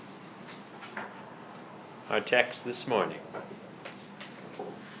our text this morning,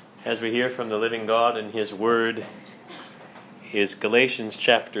 as we hear from the living God and His Word, is Galatians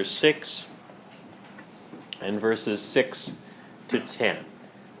chapter 6 and verses 6 to 10.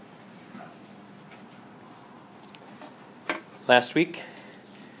 Last week,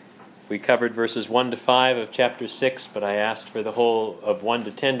 we covered verses 1 to 5 of chapter 6, but I asked for the whole of 1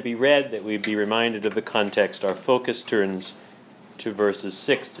 to 10 to be read, that we'd be reminded of the context. Our focus turns to verses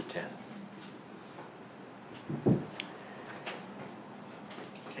 6 to 10.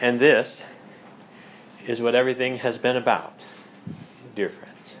 And this is what everything has been about, dear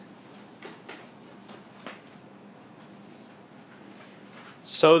friends.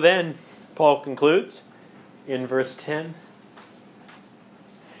 So then, Paul concludes in verse 10.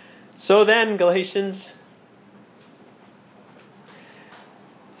 So then, Galatians,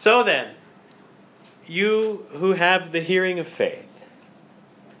 so then, you who have the hearing of faith,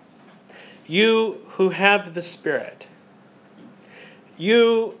 you who have the Spirit,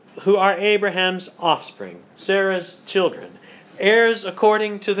 you who are Abraham's offspring, Sarah's children, heirs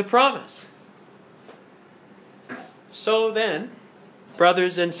according to the promise. So then,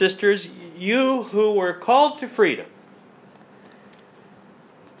 brothers and sisters, you who were called to freedom,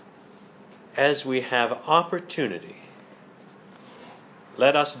 as we have opportunity,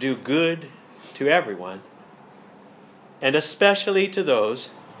 let us do good to everyone, and especially to those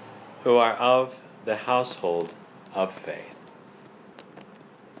who are of the household of faith.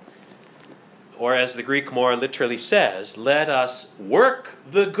 Or as the Greek more literally says, let us work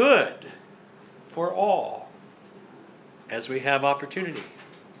the good for all as we have opportunity.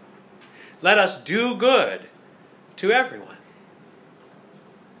 Let us do good to everyone.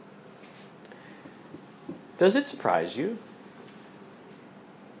 Does it surprise you?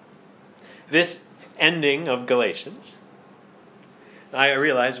 This ending of Galatians. I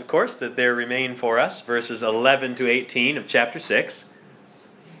realize, of course, that there remain for us verses 11 to 18 of chapter 6.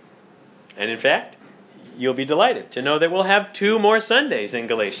 And in fact, you'll be delighted to know that we'll have 2 more Sundays in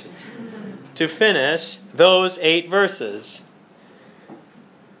Galatians to finish those 8 verses.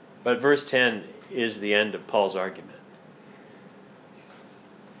 But verse 10 is the end of Paul's argument.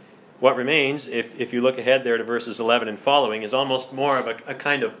 What remains, if you look ahead there to verses 11 and following, is almost more of a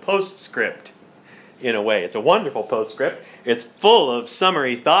kind of postscript in a way. It's a wonderful postscript. It's full of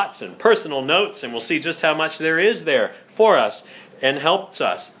summary thoughts and personal notes, and we'll see just how much there is there for us and helps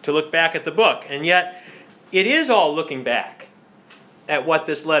us to look back at the book. And yet, it is all looking back at what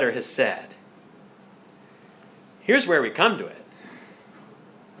this letter has said. Here's where we come to it.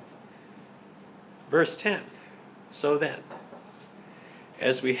 Verse 10. So then,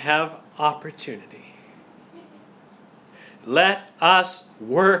 as we have opportunity, let us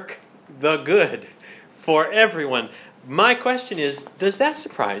work the good for everyone. My question is, does that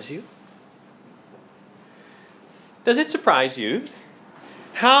surprise you? Does it surprise you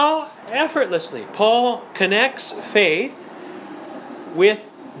how effortlessly Paul connects faith with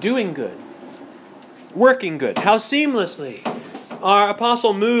doing good, working good? How seamlessly our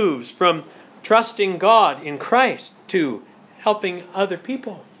apostle moves from trusting God in Christ to helping other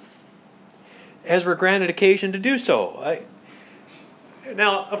people as we're granted occasion to do so.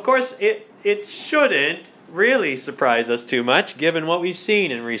 Now, of course, it shouldn't really surprise us too much given what we've seen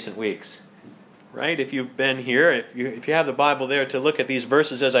in recent weeks. Right? If you've been here, if you have the Bible there to look at these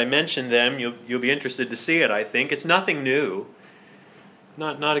verses as I mentioned them, you'll be interested to see it, I think. It's nothing new.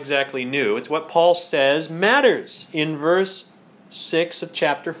 Not exactly new. It's what Paul says matters in verse 6 of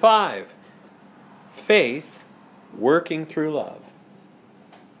chapter 5. Faith working through love.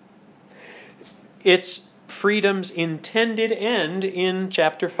 It's freedom's intended end in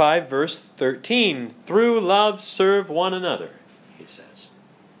chapter 5, verse 13. Through love serve one another, he says.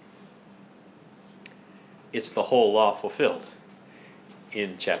 It's the whole law fulfilled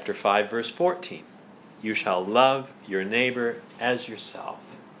in chapter 5, verse 14. You shall love your neighbor as yourself.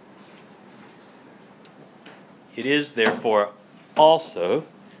 It is, therefore, also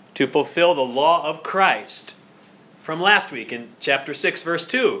to fulfill the law of Christ from last week in chapter 6, verse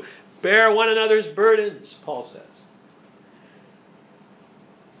 2. Bear one another's burdens, Paul says.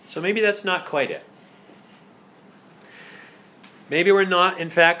 So maybe that's not quite it. Maybe we're not, in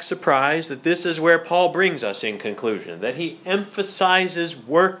fact, surprised that this is where Paul brings us in conclusion, that he emphasizes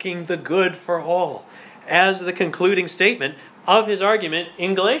working the good for all as the concluding statement of his argument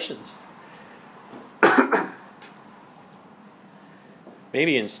in Galatians.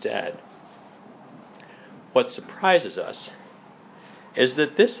 Maybe instead, what surprises us is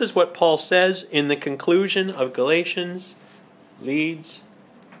that this is what Paul says in the conclusion of Galatians leads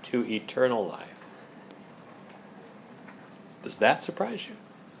to eternal life. Does that surprise you?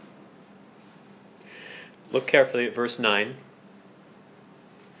 Look carefully at verse 9.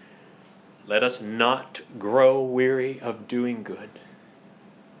 Let us not grow weary of doing good.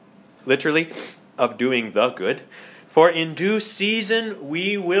 Literally, of doing the good. For in due season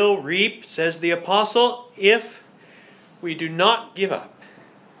we will reap, says the apostle, if we do not give up.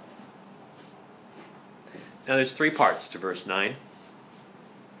 Now there's 3 parts to verse 9.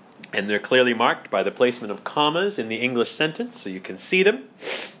 And they're clearly marked by the placement of commas in the English sentence, so you can see them.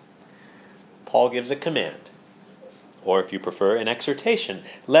 Paul gives a command, or if you prefer, an exhortation.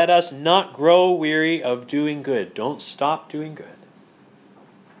 Let us not grow weary of doing good. Don't stop doing good.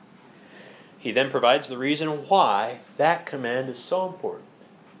 He then provides the reason why that command is so important.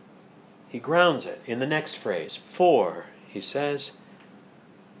 He grounds it in the next phrase. For, he says,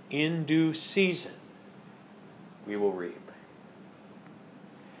 in due season we will reap.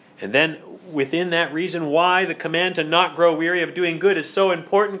 And then within that reason why the command to not grow weary of doing good is so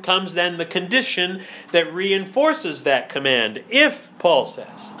important comes then the condition that reinforces that command. If, Paul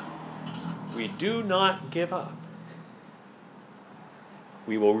says, we do not give up,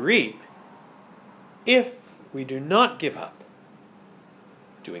 we will reap if we do not give up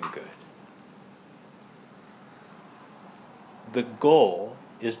doing good. The goal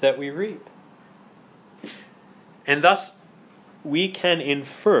is that we reap. And thus, we can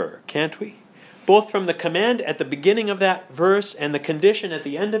infer, can't we, both from the command at the beginning of that verse and the condition at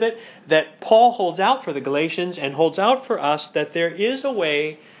the end of it, that Paul holds out for the Galatians and holds out for us that there is a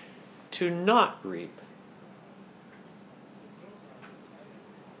way to not reap.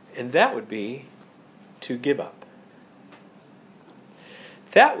 And that would be to give up.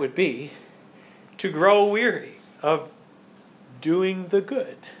 That would be to grow weary of doing the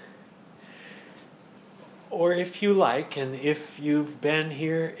good. Or if you like, and if you've been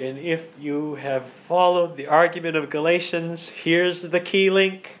here, and if you have followed the argument of Galatians, here's the key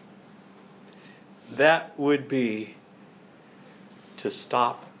link. That would be to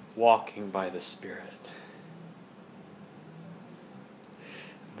stop walking by the Spirit.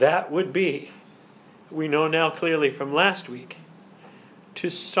 That would be, we know now clearly from last week, to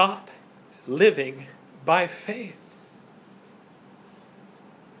stop living by faith.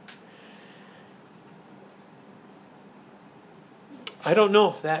 I don't know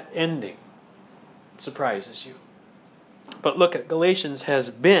if that ending surprises you. But look, at Galatians has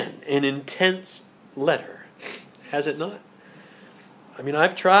been an intense letter, has it not? I mean,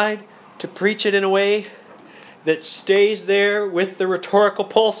 I've tried to preach it in a way that stays there with the rhetorical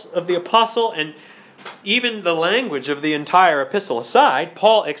pulse of the apostle, and even the language of the entire epistle aside,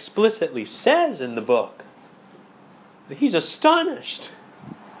 Paul explicitly says in the book that he's astonished.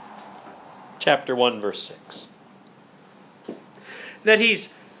 Chapter 1, verse 6. That he's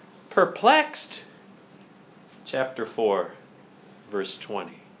perplexed. Chapter 4, verse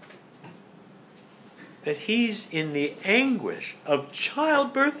 20. That he's in the anguish of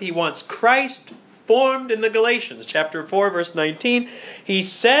childbirth. He wants Christ formed in the Galatians. Chapter 4, verse 19. He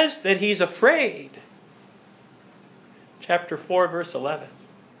says that he's afraid. Chapter 4, verse 11.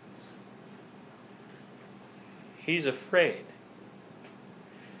 He's afraid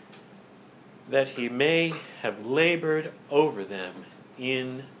that he may have labored over them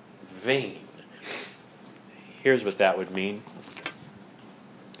in vain. Here's what that would mean.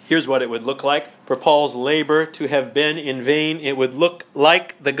 Here's what it would look like for Paul's labor to have been in vain. It would look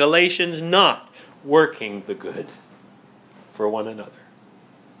like the Galatians not working the good for one another.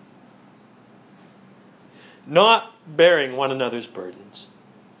 Not bearing one another's burdens.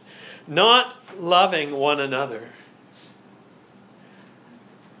 Not loving one another.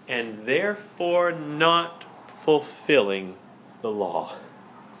 And therefore not fulfilling the law.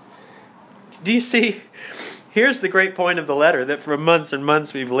 Do you see? Here's the great point of the letter that for months and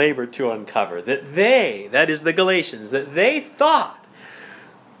months we've labored to uncover. That they, that is the Galatians, that they thought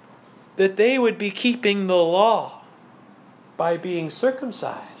that they would be keeping the law by being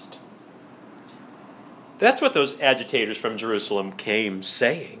circumcised. That's what those agitators from Jerusalem came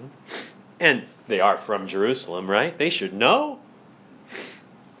saying. And they are from Jerusalem, right? They should know.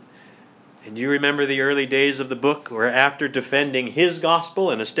 And you remember the early days of the book where after defending his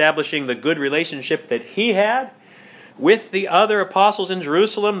gospel and establishing the good relationship that he had with the other apostles in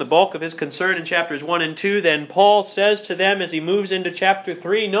Jerusalem, the bulk of his concern in chapters 1 and 2, then Paul says to them as he moves into chapter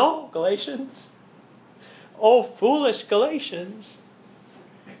 3, no, Galatians, oh foolish Galatians,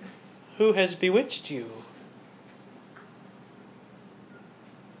 who has bewitched you?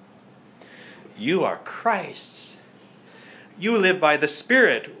 You are Christ's. You live by the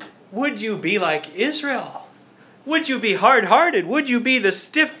Spirit. Would you be like Israel? Would you be hard-hearted? Would you be the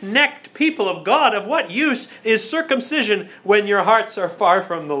stiff-necked people of God? Of what use is circumcision when your hearts are far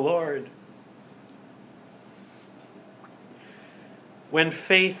from the Lord? when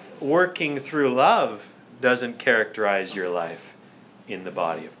faith working through love doesn't characterize your life in the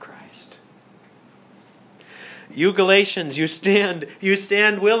body of Christ. You Galatians, you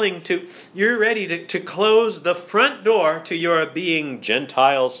stand willing to, you're ready to close the front door to your being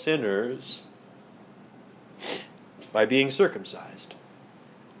Gentile sinners by being circumcised.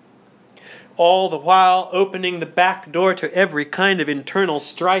 All the while opening the back door to every kind of internal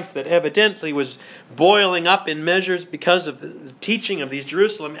strife that evidently was boiling up in measures because of the teaching of these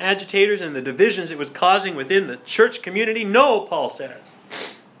Jerusalem agitators and the divisions it was causing within the church community. No, Paul says.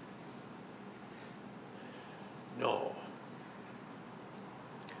 No.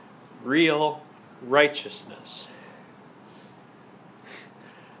 Real righteousness.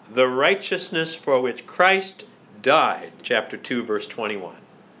 The righteousness for which Christ died, chapter 2, verse 21.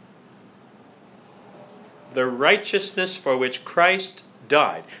 The righteousness for which Christ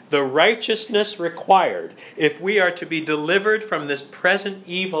died. The righteousness required if we are to be delivered from this present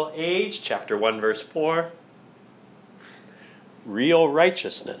evil age, chapter 1, verse 4. Real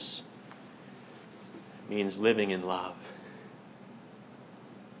righteousness means living in love.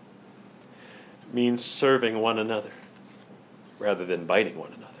 It means serving one another rather than biting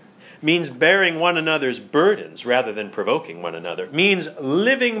one another. It means bearing one another's burdens rather than provoking one another. It means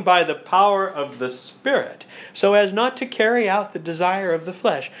living by the power of the Spirit so as not to carry out the desire of the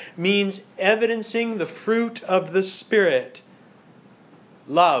flesh. It means evidencing the fruit of the Spirit.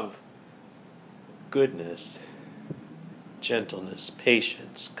 Love, goodness, gentleness,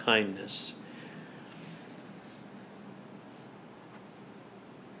 patience, kindness.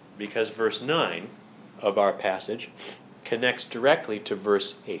 Because verse 9 of our passage connects directly to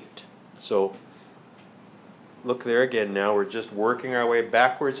verse 8. So look there again now. We're just working our way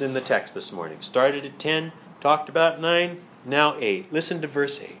backwards in the text this morning. Started at 10, talked about 9, now 8. Listen to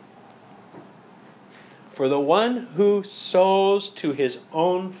verse 8. For the one who sows to his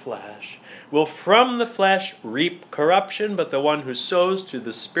own flesh will from the flesh reap corruption, but the one who sows to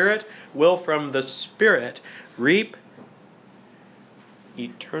the Spirit will from the Spirit reap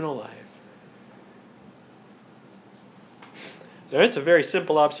eternal life. Now, it's a very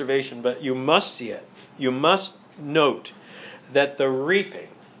simple observation, but you must see it. You must note that the reaping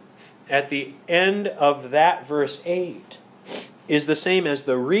at the end of that verse 8 is the same as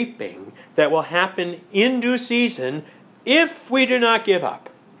the reaping that will happen in due season if we do not give up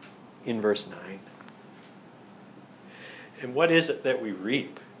in verse 9. And what is it that we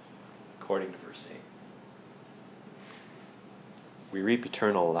reap according to verse 8? We reap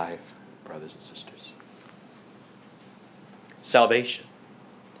eternal life, brothers and sisters. Salvation.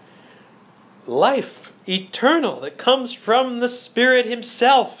 Life eternal that comes from the Spirit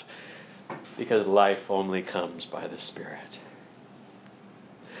Himself, because life only comes by the Spirit.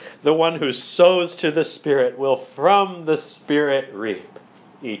 The one who sows to the Spirit will from the Spirit reap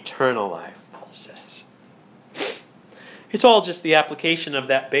eternal life, Paul says. It's all just the application of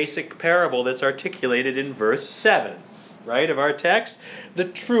that basic parable that's articulated in verse 7, right, of our text. The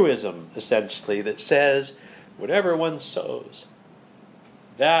truism, essentially, that says, whatever one sows,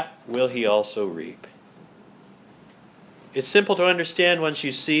 that will he also reap. It's simple to understand once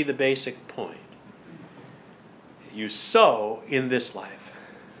you see the basic point. You sow in this life.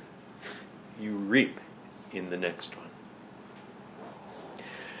 You reap in the next one.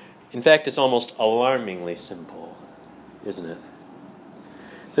 In fact, it's almost alarmingly simple, isn't it?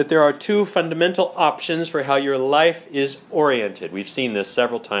 That there are two fundamental options for how your life is oriented. We've seen this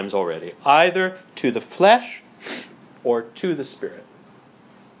several times already. Either to the flesh or to the Spirit.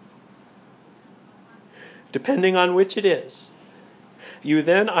 Depending on which it is, you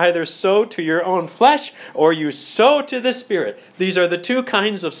then either sow to your own flesh or you sow to the Spirit. These are the two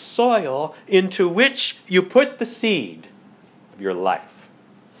kinds of soil into which you put the seed of your life,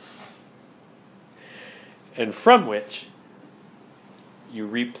 and from which you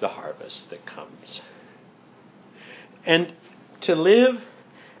reap the harvest that comes. And to live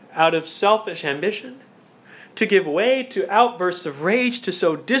out of selfish ambition, to give way to outbursts of rage, to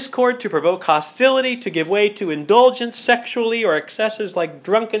sow discord, to provoke hostility, to give way to indulgence sexually or excesses like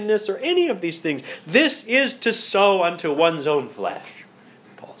drunkenness or any of these things. This is to sow unto one's own flesh,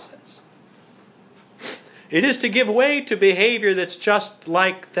 Paul says. It is to give way to behavior that's just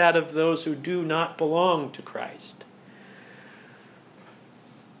like that of those who do not belong to Christ.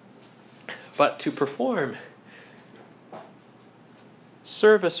 But to perform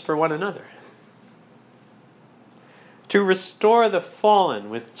service for one another. To restore the fallen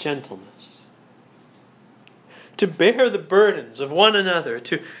with gentleness. To bear the burdens of one another.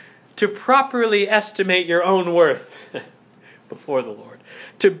 To properly estimate your own worth before the Lord.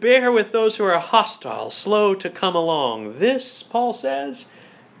 To bear with those who are hostile, slow to come along. This, Paul says,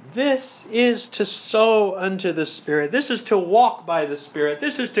 this is to sow unto the Spirit. This is to walk by the Spirit.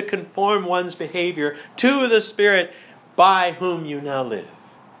 This is to conform one's behavior to the Spirit by whom you now live.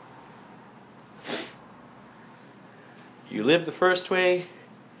 You live the first way,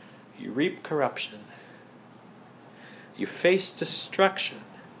 you reap corruption. You face destruction.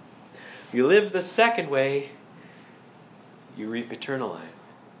 You live the second way, you reap eternal life.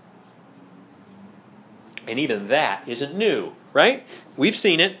 And even that isn't new, right? We've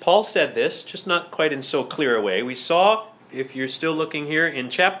seen it. Paul said this, just not quite in so clear a way. We saw, if you're still looking here, in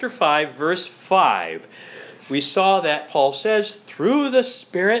chapter 5, verse 5, we saw that Paul says, through the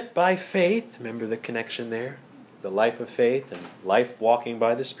Spirit by faith, remember the connection there? The life of faith and life walking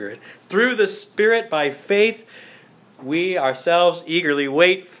by the Spirit. Through the Spirit by faith, we ourselves eagerly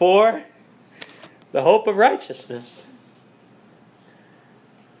wait for the hope of righteousness,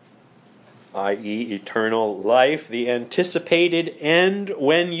 i.e. eternal life, the anticipated end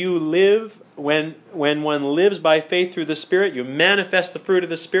when you live, when one lives by faith through the Spirit, you manifest the fruit of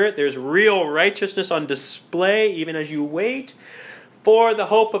the Spirit. There's real righteousness on display even as you wait for the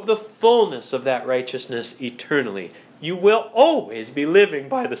hope of the fullness of that righteousness eternally. You will always be living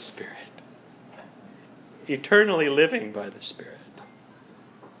by the Spirit. Eternally living by the Spirit.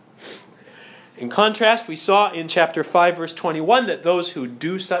 In contrast, we saw in chapter 5, verse 21, that those who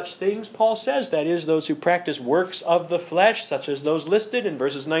do such things, Paul says, that is, those who practice works of the flesh, such as those listed in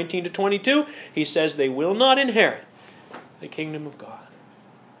verses 19 to 22, he says they will not inherit the kingdom of God.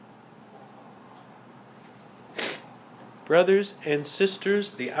 Brothers and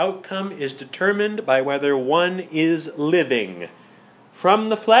sisters, the outcome is determined by whether one is living from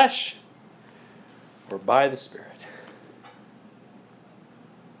the flesh or by the Spirit.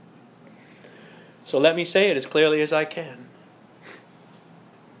 So let me say it as clearly as I can.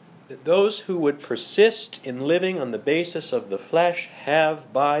 That those who would persist in living on the basis of the flesh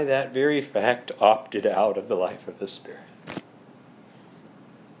have, by that very fact, opted out of the life of the Spirit.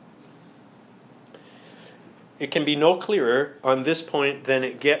 It can be no clearer on this point than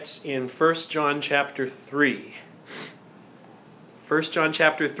it gets in 1 John chapter 3. 1 John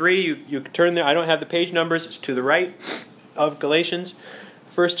chapter 3, you turn there. I don't have the page numbers. It's to the right of Galatians.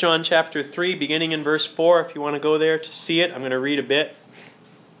 1 John chapter 3, beginning in verse 4, if you want to go there to see it. I'm going to read a bit.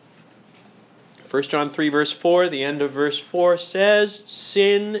 1 John 3, verse 4, the end of verse 4 says,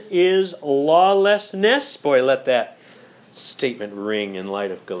 sin is lawlessness. Boy, let that statement ring in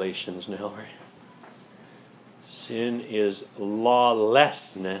light of Galatians now, right? Sin is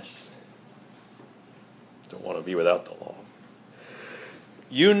lawlessness. Don't want to be without the law.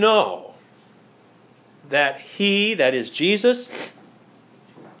 You know that he, that is Jesus,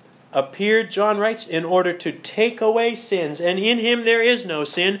 appeared, John writes, in order to take away sins, and in him there is no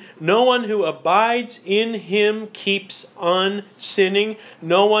sin. No one who abides in him keeps on sinning.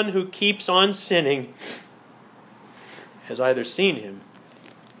 No one who keeps on sinning has either seen him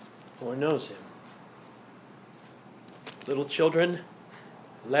or knows him. Little children,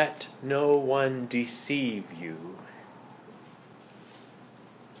 let no one deceive you.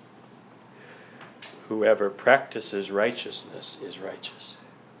 Whoever practices righteousness is righteous,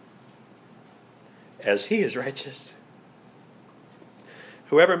 as he is righteous.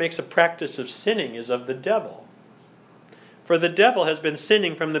 Whoever makes a practice of sinning is of the devil. For the devil has been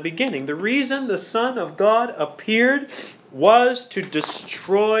sinning from the beginning. The reason the Son of God appeared was to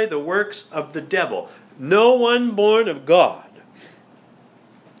destroy the works of the devil. No one born of God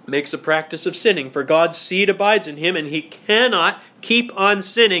makes a practice of sinning, for God's seed abides in him, and he cannot keep on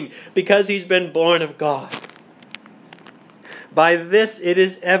sinning because he's been born of God. By this it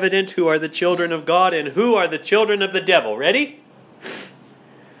is evident who are the children of God and who are the children of the devil. Ready?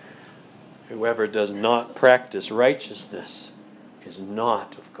 Whoever does not practice righteousness is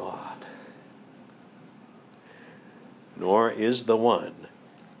not of God, nor is the one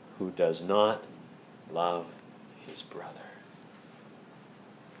who does not love his brother.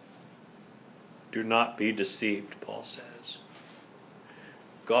 Do not be deceived, Paul says.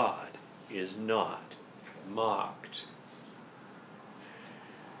 God is not mocked.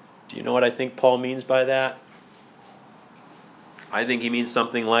 Do you know what I think Paul means by that? I think he means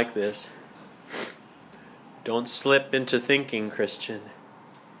something like this. Don't slip into thinking, Christian,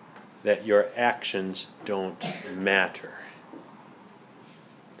 that your actions don't matter.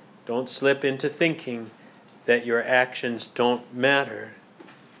 Don't slip into thinking that your actions don't matter.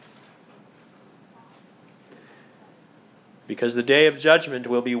 Because the day of judgment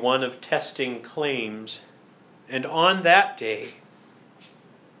will be one of testing claims. And on that day,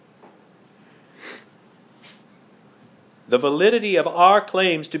 the validity of our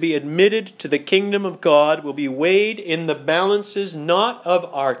claims to be admitted to the kingdom of God will be weighed in the balances not of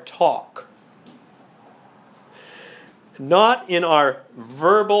our talk, not in our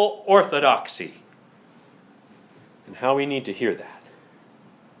verbal orthodoxy, and how we need to hear that,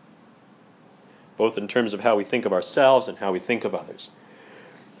 both in terms of how we think of ourselves and how we think of others.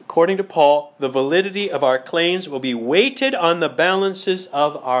 According to Paul, the validity of our claims will be weighted on the balances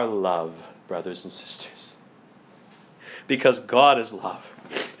of our love, brothers and sisters. Because God is love.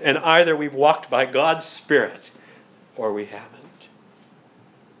 And either we've walked by God's Spirit or we haven't.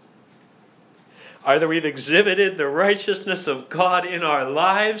 Either we've exhibited the righteousness of God in our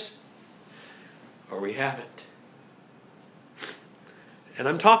lives or we haven't. And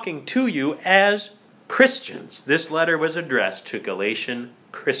I'm talking to you as Christians. This letter was addressed to Galatian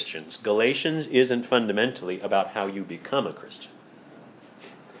Christians. Galatians isn't fundamentally about how you become a Christian.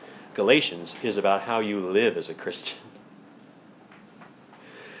 Galatians is about how you live as a Christian.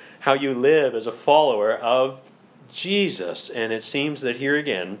 How you live as a follower of Jesus. And it seems that here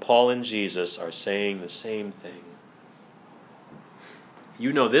again, Paul and Jesus are saying the same thing.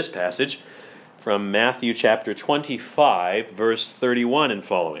 You know this passage from Matthew chapter 25, verse 31 and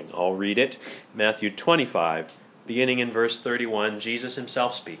following. I'll read it. Matthew 25, beginning in verse 31, Jesus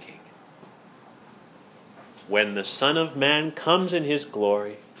himself speaking. When the Son of Man comes in his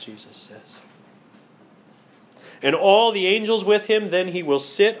glory, Jesus says, and all the angels with him, then he will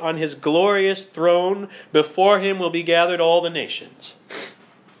sit on his glorious throne. Before him will be gathered all the nations.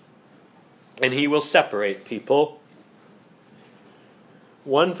 And he will separate people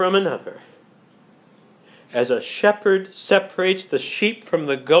one from another. As a shepherd separates the sheep from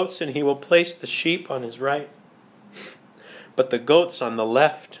the goats, and he will place the sheep on his right, but the goats on the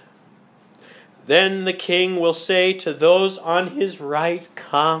left. Then the king will say to those on his right,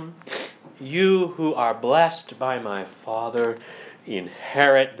 come, you who are blessed by my Father,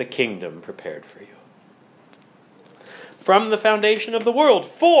 inherit the kingdom prepared for you from the foundation of the world.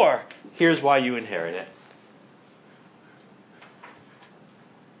 For here's why you inherit it.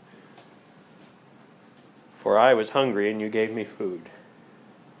 For I was hungry and you gave me food.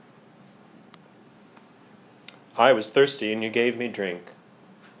 I was thirsty and you gave me drink.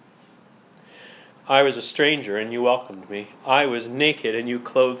 I was a stranger and you welcomed me. I was naked and you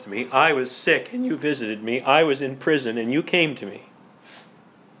clothed me. I was sick and you visited me. I was in prison and you came to me.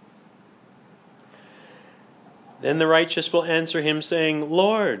 Then the righteous will answer him, saying,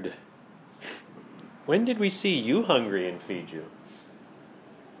 Lord, when did we see you hungry and feed you?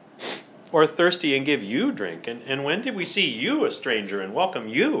 Or thirsty and give you drink? And when did we see you a stranger and welcome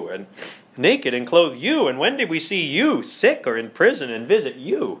you? And naked and clothe you? And when did we see you sick or in prison and visit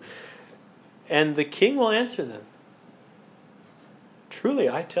you? And the king will answer them, truly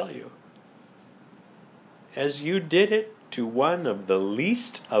I tell you, as you did it to one of the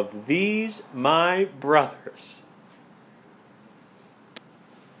least of these my brothers,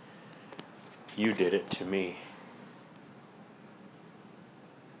 you did it to me.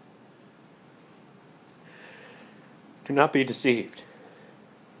 Do not be deceived.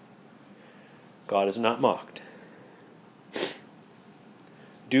 God is not mocked.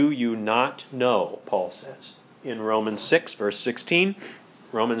 Do you not know, Paul says, in Romans 6, verse 16,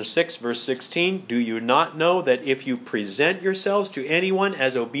 Romans 6, verse 16, do you not know that if you present yourselves to anyone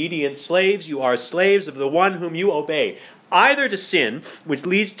as obedient slaves, you are slaves of the one whom you obey, either to sin, which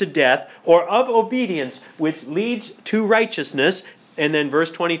leads to death, or of obedience, which leads to righteousness? And then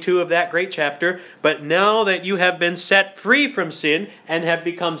verse 22 of that great chapter, but now that you have been set free from sin and have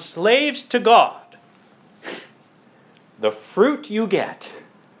become slaves to God, the fruit you get,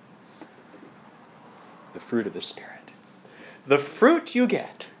 the fruit of the Spirit, the fruit you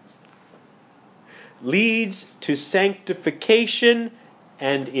get leads to sanctification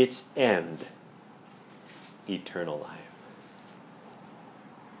and its end, eternal life.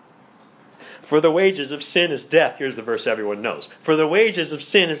 For the wages of sin is death. Here's the verse everyone knows. For the wages of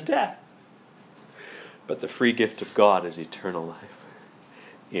sin is death. But the free gift of God is eternal life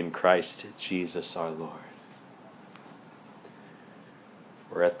in Christ Jesus our Lord.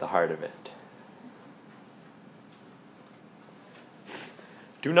 We're at the heart of it.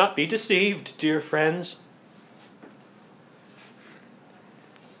 Do not be deceived, dear friends.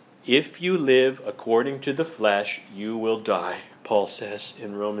 If you live according to the flesh, you will die, Paul says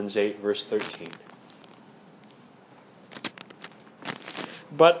in Romans 8, verse 13.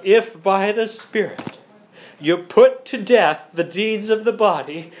 But if by the Spirit you put to death the deeds of the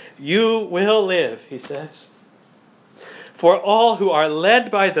body, you will live, he says. For all who are led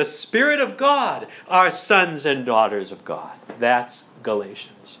by the Spirit of God are sons and daughters of God. That's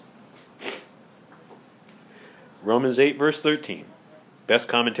Galatians. Romans 8, verse 13. Best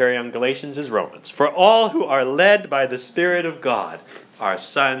commentary on Galatians is Romans. For all who are led by the Spirit of God are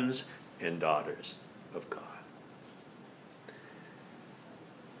sons and daughters of God.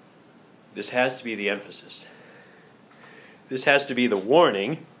 This has to be the emphasis. This has to be the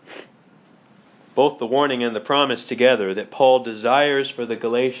warning, both the warning and the promise together, that Paul desires for the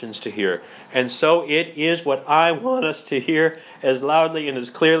Galatians to hear. And so it is what I want us to hear as loudly and as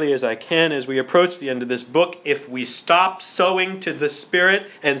clearly as I can as we approach the end of this book. If we stop sowing to the Spirit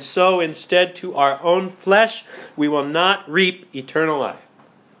and sow instead to our own flesh, we will not reap eternal life.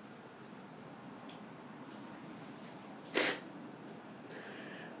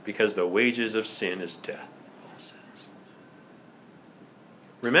 Because the wages of sin is death, Paul says.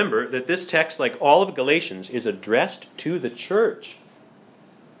 Remember that this text, like all of Galatians, is addressed to the church.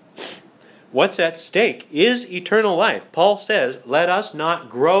 What's at stake is eternal life. Paul says, let us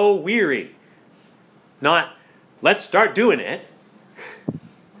not grow weary. Not, let's start doing it.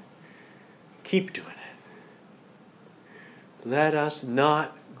 Keep doing it. Let us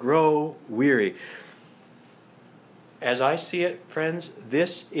not grow weary. As I see it, friends,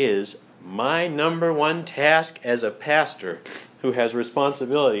 this is my number one task as a pastor who has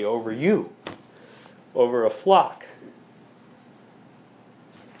responsibility over you, over a flock,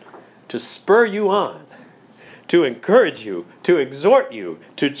 to spur you on, to encourage you, to exhort you,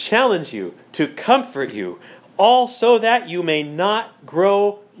 to challenge you, to comfort you, all so that you may not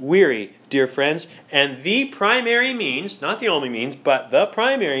grow weary, dear friends. And the primary means, not the only means, but the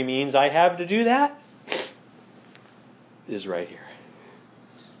primary means I have to do that is right here.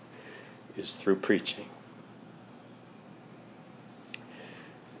 Is through preaching.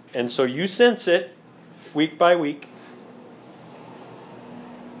 And so you sense it week by week.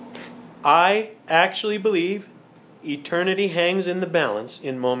 I actually believe eternity hangs in the balance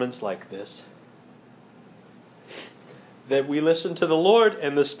in moments like this. That we listen to the Lord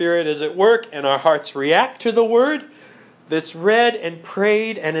and the Spirit is at work and our hearts react to the Word that's read and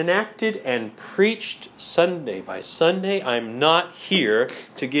prayed and enacted and preached Sunday by Sunday. I'm not here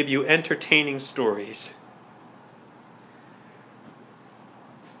to give you entertaining stories.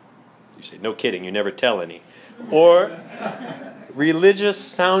 You say, no kidding, you never tell any. Or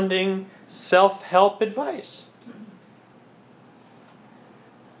religious-sounding self-help advice.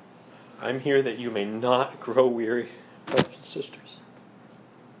 I'm here that you may not grow weary, brothers and sisters.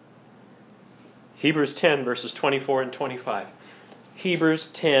 Hebrews 10, verses 24 and 25. Hebrews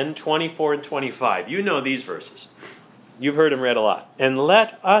 10, 24 and 25. You know these verses. You've heard them read a lot. And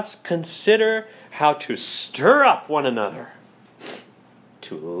let us consider how to stir up one another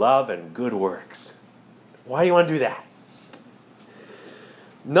to love and good works. Why do you want to do that?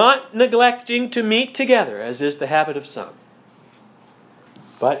 Not neglecting to meet together, as is the habit of some,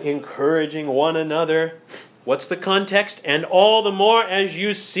 but encouraging one another. What's the context? And all the more as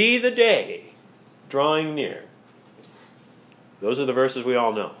you see the day drawing near. Those are the verses we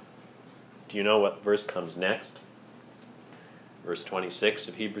all know. Do you know what verse comes next? Verse 26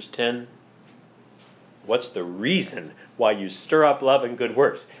 of Hebrews 10. What's the reason why you stir up love and good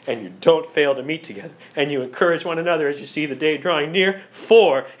works and you don't fail to meet together and you encourage one another as you see the day drawing near?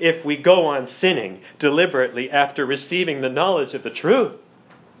 For if we go on sinning deliberately after receiving the knowledge of the truth,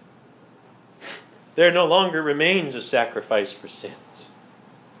 there no longer remains a sacrifice for sins,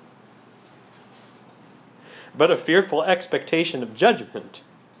 but a fearful expectation of judgment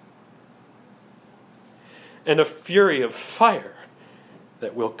and a fury of fire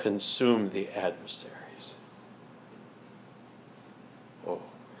that will consume the adversaries. Oh.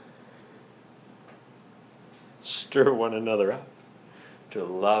 Stir one another up to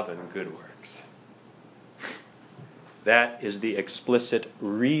love and good works. That is the explicit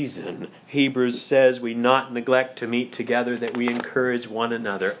reason Hebrews says we not neglect to meet together, that we encourage one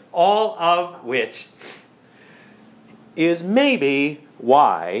another. All of which is maybe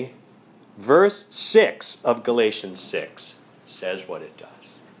why verse 6 of Galatians 6 says what it does.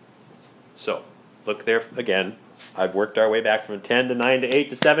 So, look there again. I've worked our way back from 10 to 9 to 8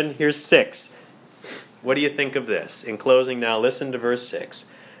 to 7. Here's 6. What do you think of this? In closing now, listen to verse 6.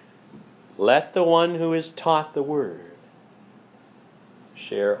 Let the one who is taught the word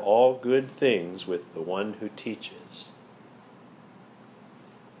share all good things with the one who teaches.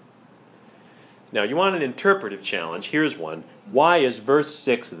 Now, you want an interpretive challenge. Here's one. Why is verse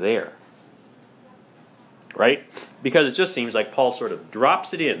 6 there? Right? Because it just seems like Paul sort of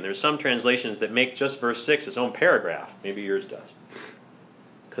drops it in. There's some translations that make just verse 6 its own paragraph. Maybe yours does.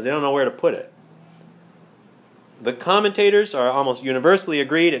 Because they don't know where to put it. The commentators are almost universally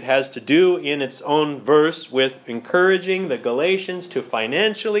agreed it has to do in its own verse with encouraging the Galatians to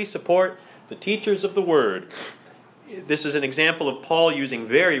financially support the teachers of the word This is an example of Paul using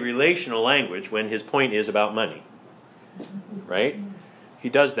very relational language when his point is about money. Right? He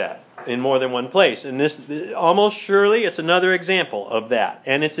does that in more than one place. And this, almost surely, it's another example of that.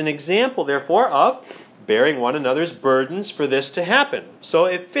 And it's an example, therefore, of bearing one another's burdens for this to happen. So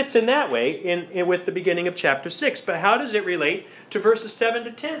it fits in that way with the beginning of chapter 6. But how does it relate to verses 7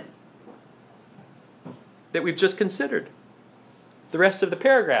 to 10 that we've just considered? The rest of the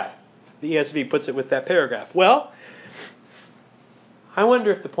paragraph. The ESV puts it with that paragraph. Well, I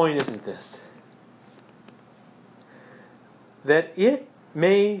wonder if the point isn't this. That it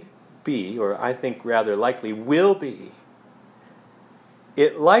may be, or I think rather likely will be,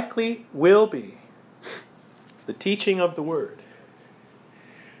 it likely will be the teaching of the Word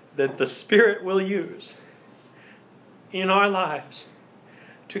that the Spirit will use in our lives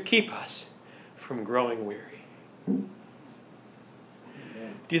to keep us from growing weary. Do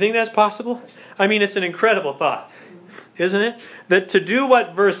you think that's possible? I mean, it's an incredible thought, isn't it? That to do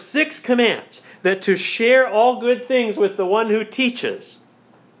what verse 6 commands, that to share all good things with the one who teaches,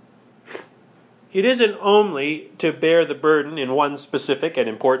 it isn't only to bear the burden in one specific and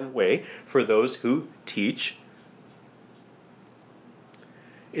important way for those who teach.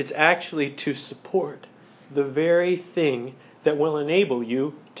 It's actually to support the very thing that will enable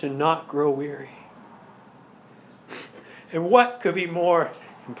you to not grow weary. And what could be more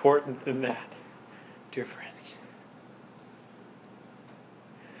important than that, dear friends?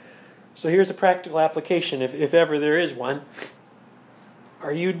 So here's a practical application, if ever there is one.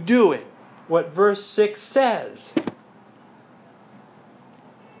 Are you doing what verse 6 says?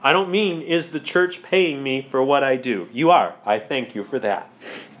 I don't mean, is the church paying me for what I do? You are. I thank you for that.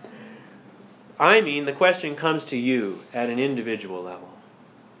 I mean, the question comes to you at an individual level.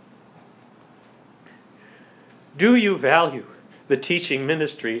 Do you value the teaching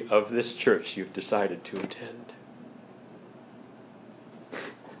ministry of this church you've decided to attend?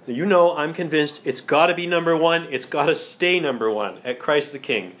 You know, I'm convinced it's got to be number one. It's got to stay number one at Christ the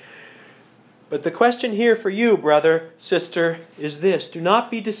King. But the question here for you, brother, sister, is this. Do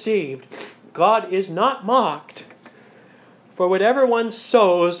not be deceived. God is not mocked. For whatever one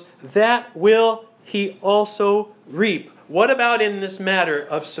sows, that will he also reap. What about in this matter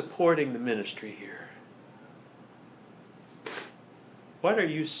of supporting the ministry here? What are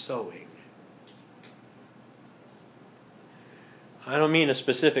you sowing? I don't mean a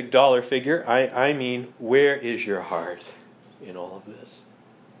specific dollar figure. I mean, where is your heart in all of this?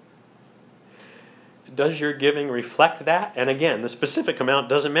 Does your giving reflect that? And again, the specific amount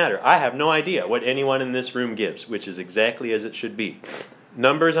doesn't matter. I have no idea what anyone in this room gives, which is exactly as it should be.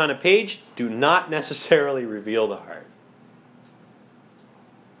 Numbers on a page do not necessarily reveal the heart.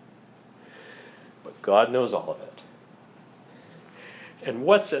 But God knows all of it. And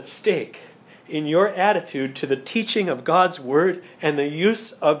what's at stake in your attitude to the teaching of God's Word and the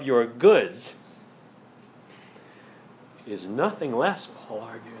use of your goods is nothing less, Paul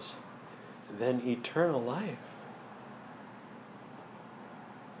argues, than eternal life.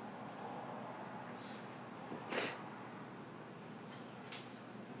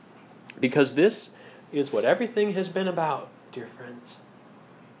 Because this is what everything has been about, dear friends.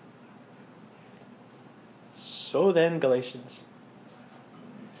 So then, Galatians.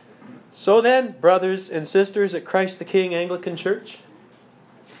 So then, brothers and sisters at Christ the King Anglican Church,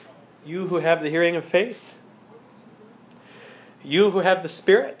 you who have the hearing of faith, you who have the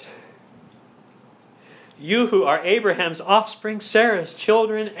Spirit, you who are Abraham's offspring, Sarah's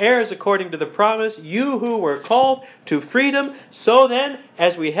children, heirs according to the promise, you who were called to freedom, so then,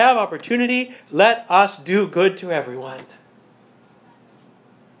 as we have opportunity, let us do good to everyone.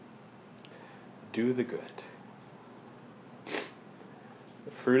 Do the good.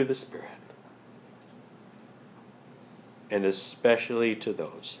 The fruit of the Spirit. And especially to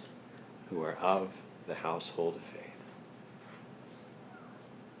those who are of the household of faith.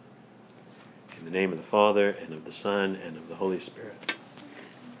 In the name of the Father, and of the Son, and of the Holy Spirit.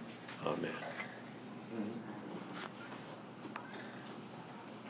 Amen.